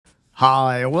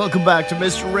Hi, and welcome back to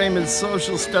Mr. Raymond's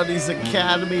Social Studies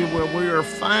Academy, where we are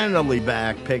finally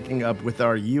back picking up with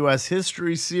our U.S.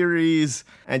 history series.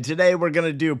 And today we're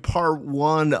going to do part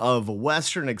one of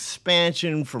Western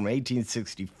expansion from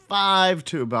 1865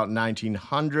 to about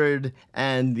 1900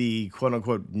 and the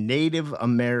quote-unquote Native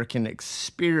American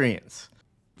experience.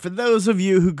 For those of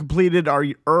you who completed our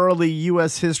early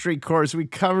U.S. history course, we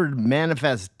covered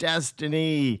Manifest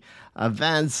Destiny,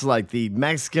 events like the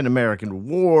Mexican-American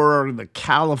War, the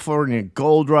California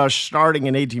Gold Rush starting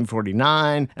in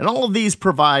 1849, and all of these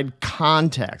provide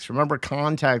context. Remember,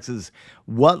 context is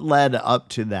what led up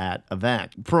to that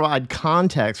event. Provide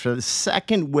context for the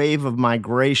second wave of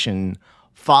migration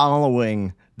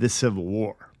following the Civil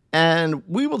War. And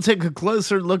we will take a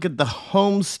closer look at the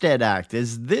Homestead Act,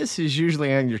 as this is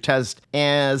usually on your test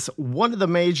as one of the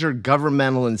major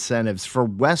governmental incentives for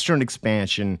Western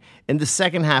expansion in the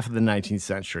second half of the 19th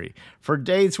century. For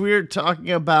dates, we are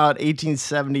talking about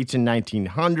 1870 to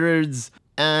 1900s,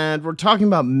 and we're talking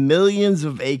about millions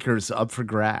of acres up for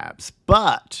grabs.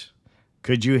 But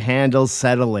could you handle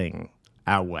settling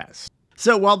out west?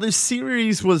 So while this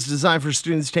series was designed for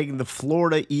students taking the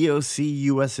Florida EOC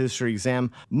U.S. History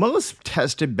exam, most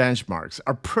tested benchmarks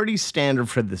are pretty standard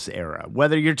for this era.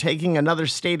 Whether you're taking another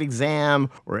state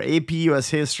exam or AP U.S.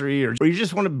 History, or you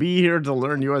just want to be here to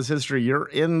learn U.S. history, you're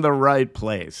in the right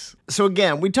place. So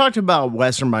again, we talked about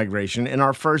Western migration in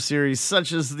our first series,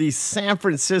 such as the San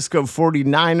Francisco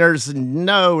 49ers,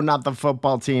 no, not the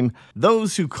football team,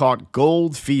 those who caught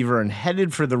gold fever and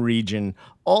headed for the region,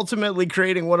 ultimately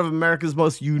creating one of America's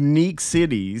most unique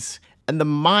cities. And the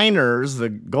miners, the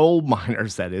gold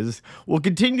miners that is, will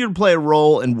continue to play a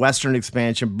role in Western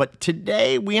expansion. But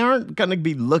today, we aren't going to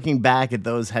be looking back at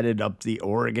those headed up the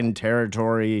Oregon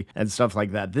Territory and stuff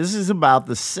like that. This is about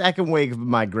the second wave of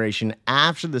migration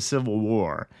after the Civil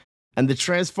War and the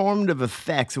transformative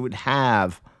effects it would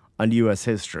have on U.S.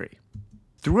 history.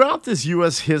 Throughout this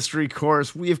U.S. history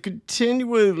course, we have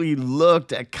continually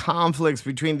looked at conflicts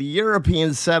between the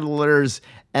European settlers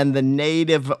and the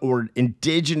native or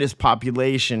indigenous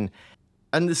population,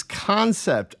 and this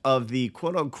concept of the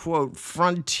quote-unquote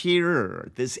frontier,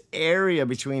 this area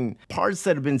between parts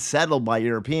that have been settled by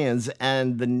Europeans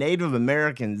and the Native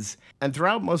Americans. And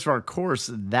throughout most of our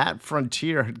course, that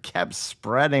frontier had kept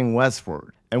spreading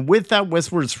westward. And with that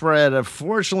westward spread,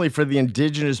 unfortunately for the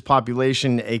indigenous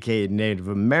population, aka Native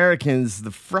Americans,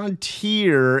 the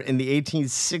frontier in the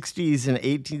 1860s and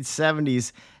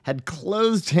 1870s had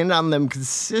closed in on them,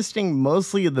 consisting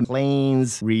mostly of the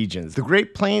plains regions. The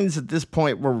Great Plains at this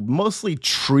point were mostly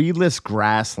treeless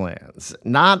grasslands,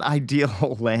 not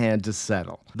ideal land to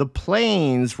settle. The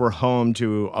plains were home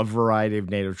to a variety of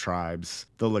native tribes.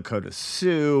 The Lakota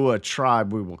Sioux, a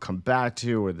tribe we will come back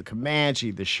to, or the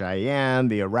Comanche, the Cheyenne,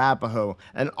 the Arapahoe,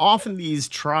 and often these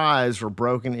tribes were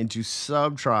broken into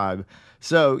sub-tribes.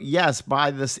 So yes,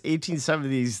 by the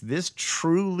 1870s, this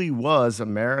truly was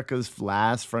America's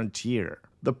last frontier.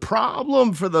 The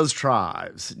problem for those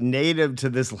tribes native to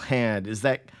this land is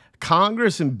that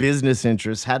Congress and business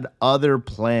interests had other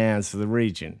plans for the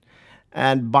region.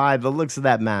 And by the looks of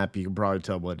that map, you can probably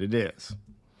tell what it is.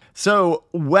 So,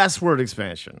 westward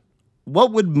expansion.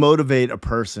 What would motivate a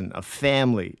person, a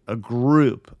family, a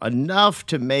group, enough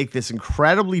to make this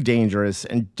incredibly dangerous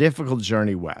and difficult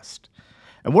journey west?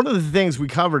 And one of the things we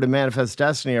covered in Manifest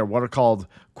Destiny are what are called,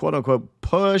 quote-unquote,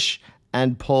 push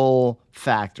and pull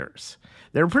factors.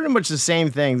 They're pretty much the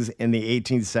same things in the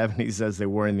 1870s as they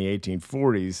were in the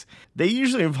 1840s. They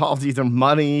usually involved either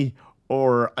money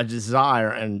or a desire,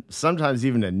 and sometimes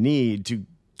even a need, to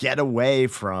get away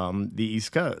from the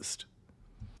East Coast.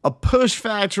 A push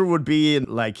factor would be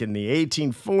like in the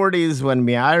 1840s when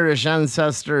the Irish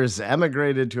ancestors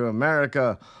emigrated to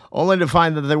America, only to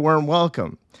find that they weren't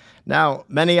welcome. Now,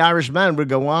 many Irish men would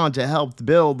go on to help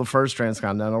build the first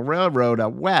transcontinental railroad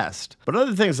out west, but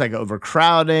other things like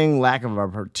overcrowding, lack of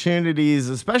opportunities,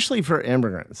 especially for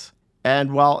immigrants.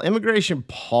 And while immigration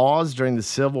paused during the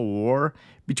Civil War,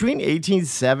 between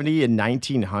 1870 and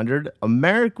 1900,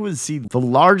 America would see the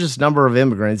largest number of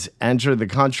immigrants enter the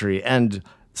country, and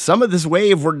some of this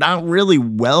wave were not really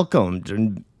welcomed,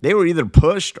 and they were either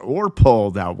pushed or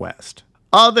pulled out west.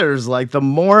 Others, like the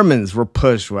Mormons, were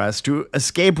pushed west to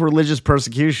escape religious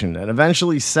persecution and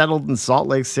eventually settled in Salt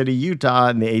Lake City, Utah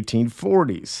in the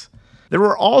 1840s. There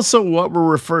were also what were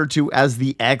referred to as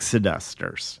the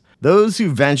Exodusters, those who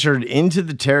ventured into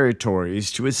the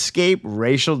territories to escape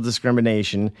racial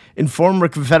discrimination in former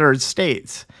Confederate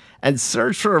states and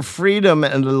search for a freedom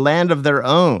and a land of their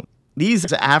own.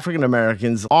 These African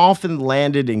Americans often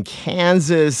landed in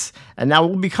Kansas, and now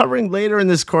we'll be covering later in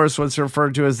this course what's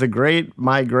referred to as the Great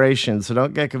Migration, so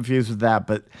don't get confused with that.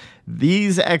 But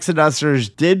these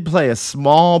Exodusters did play a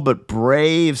small but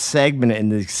brave segment in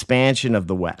the expansion of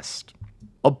the West.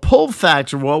 A pull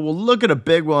factor, well, we'll look at a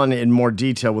big one in more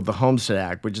detail with the Homestead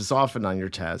Act, which is often on your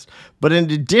test. But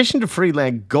in addition to free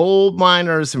land, gold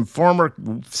miners and former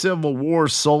Civil War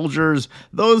soldiers,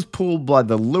 those pulled by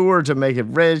the lure to make it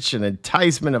rich and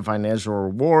enticement of financial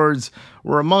rewards,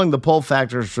 were among the pull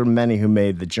factors for many who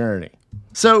made the journey.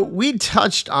 So we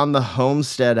touched on the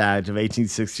Homestead Act of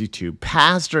 1862,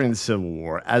 passed during the Civil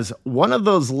War, as one of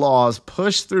those laws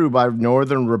pushed through by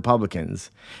Northern Republicans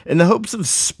in the hopes of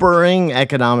spurring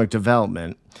economic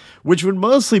development, which would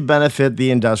mostly benefit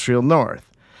the industrial North.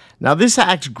 Now, this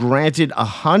act granted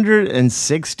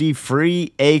 160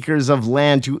 free acres of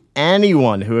land to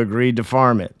anyone who agreed to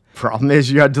farm it. Problem is,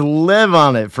 you had to live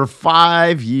on it for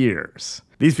 5 years.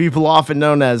 These people, often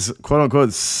known as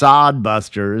quote-unquote sod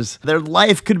busters, their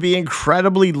life could be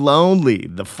incredibly lonely,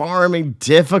 the farming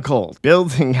difficult,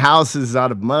 building houses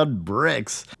out of mud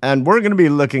bricks. And we're going to be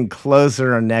looking closer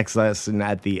in our next lesson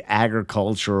at the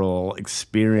agricultural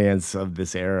experience of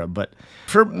this era. But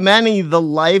for many, the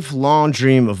lifelong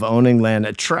dream of owning land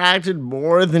attracted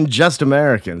more than just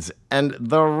Americans, and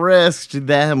the risk to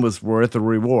them was worth the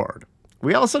reward.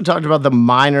 We also talked about the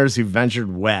miners who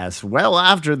ventured west well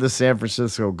after the San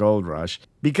Francisco gold rush,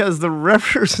 because the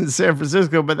rivers in San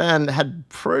Francisco by then had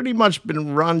pretty much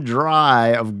been run dry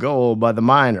of gold by the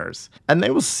miners. And they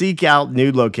will seek out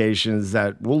new locations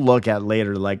that we'll look at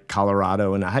later, like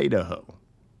Colorado and Idaho.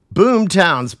 Boom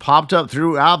towns popped up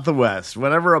throughout the West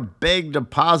whenever a big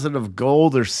deposit of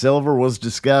gold or silver was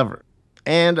discovered.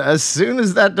 And as soon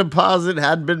as that deposit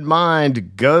had been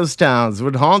mined, ghost towns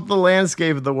would haunt the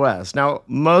landscape of the West. Now,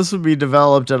 most would be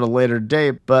developed at a later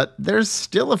date, but there's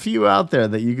still a few out there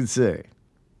that you can see.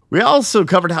 We also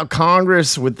covered how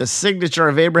Congress, with the signature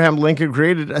of Abraham Lincoln,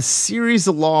 created a series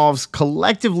of laws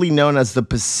collectively known as the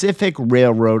Pacific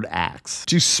Railroad Acts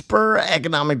to spur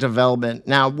economic development.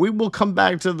 Now, we will come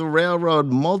back to the railroad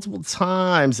multiple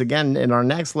times. Again, in our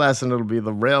next lesson, it'll be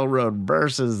the railroad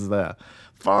versus the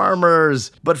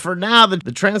farmers. But for now,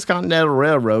 the Transcontinental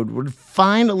Railroad would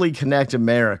finally connect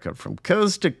America from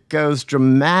coast to coast,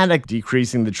 dramatically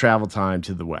decreasing the travel time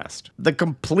to the west. The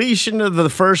completion of the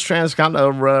first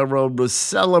Transcontinental Railroad was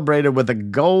celebrated with a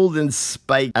golden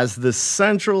spike as the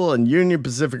Central and Union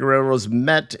Pacific Railroads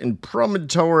met in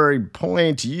Promontory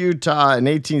Point, Utah in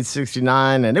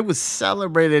 1869, and it was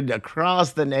celebrated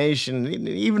across the nation and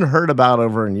even heard about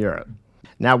over in Europe.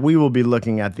 Now, we will be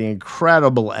looking at the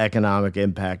incredible economic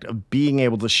impact of being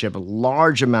able to ship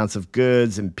large amounts of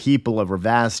goods and people over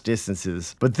vast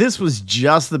distances, but this was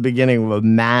just the beginning of a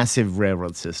massive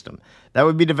railroad system that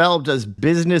would be developed as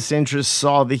business interests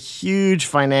saw the huge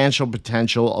financial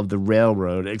potential of the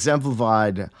railroad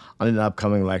exemplified on an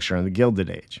upcoming lecture on the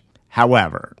Gilded Age.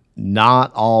 However,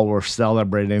 not all were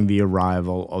celebrating the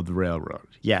arrival of the railroad.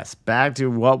 Yes, back to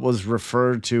what was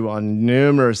referred to on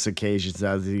numerous occasions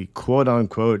as the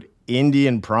quote-unquote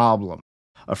Indian problem,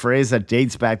 a phrase that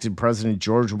dates back to President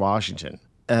George Washington.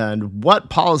 And what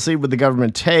policy would the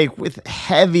government take? With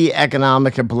heavy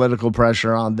economic and political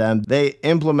pressure on them, they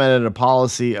implemented a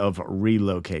policy of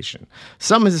relocation.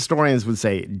 Some historians would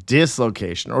say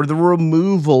dislocation, or the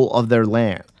removal of their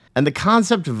land. And the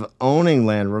concept of owning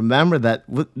land, remember that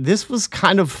this was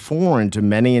kind of foreign to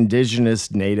many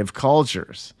indigenous native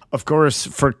cultures. Of course,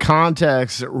 for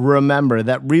context, remember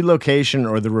that relocation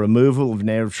or the removal of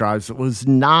native tribes was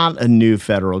not a new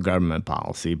federal government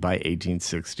policy by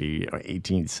 1860 or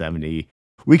 1870.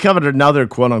 We covered another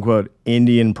quote-unquote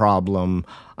Indian problem.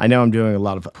 I know I'm doing a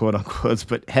lot of quote-unquotes,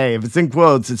 but hey, if it's in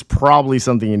quotes, it's probably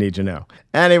something you need to know.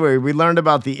 Anyway, we learned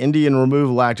about the Indian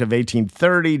Removal Act of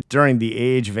 1830 during the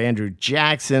age of Andrew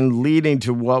Jackson, leading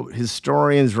to what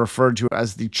historians refer to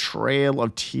as the Trail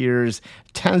of Tears.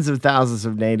 Tens of thousands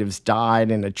of natives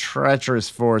died in a treacherous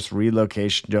forced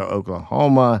relocation to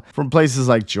Oklahoma from places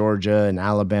like Georgia and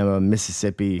Alabama and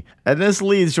Mississippi. And this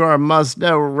leads to our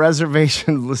must-know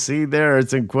reservation. See there,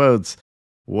 it's in quotes.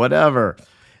 Whatever.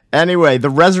 Anyway, the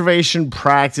reservation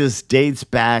practice dates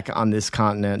back on this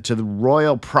continent to the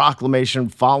Royal Proclamation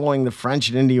following the French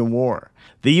and Indian War.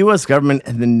 The U.S. government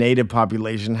and the native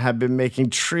population have been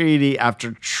making treaty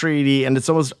after treaty, and it's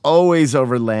almost always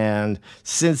over land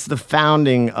since the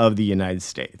founding of the United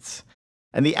States.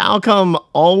 And the outcome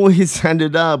always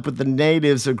ended up with the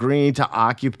natives agreeing to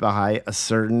occupy a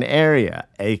certain area,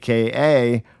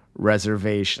 aka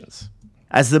reservations.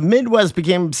 As the Midwest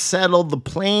became settled, the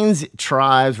Plains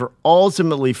tribes were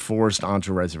ultimately forced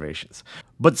onto reservations.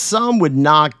 But some would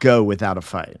not go without a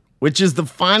fight, which is the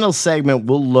final segment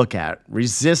we'll look at,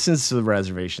 resistance to the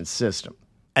reservation system.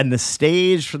 And the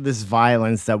stage for this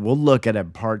violence that we'll look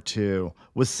at part 2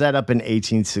 was set up in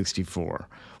 1864,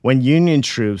 when Union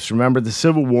troops, remember the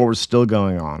Civil War was still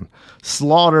going on,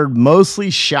 slaughtered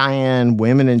mostly Cheyenne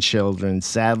women and children.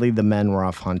 Sadly, the men were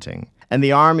off hunting, and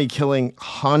the army killing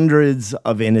hundreds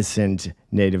of innocent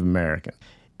Native Americans.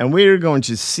 And we are going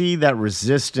to see that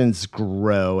resistance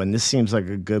grow, and this seems like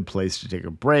a good place to take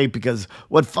a break because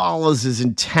what follows is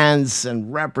intense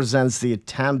and represents the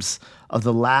attempts of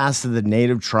the last of the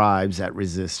native tribes at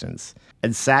resistance.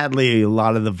 And sadly, a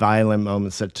lot of the violent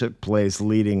moments that took place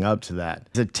leading up to that,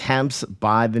 attempts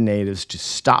by the natives to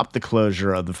stop the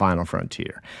closure of the final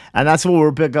frontier. And that's what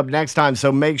we'll pick up next time,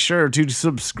 so make sure to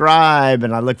subscribe,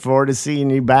 and I look forward to seeing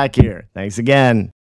you back here. Thanks again.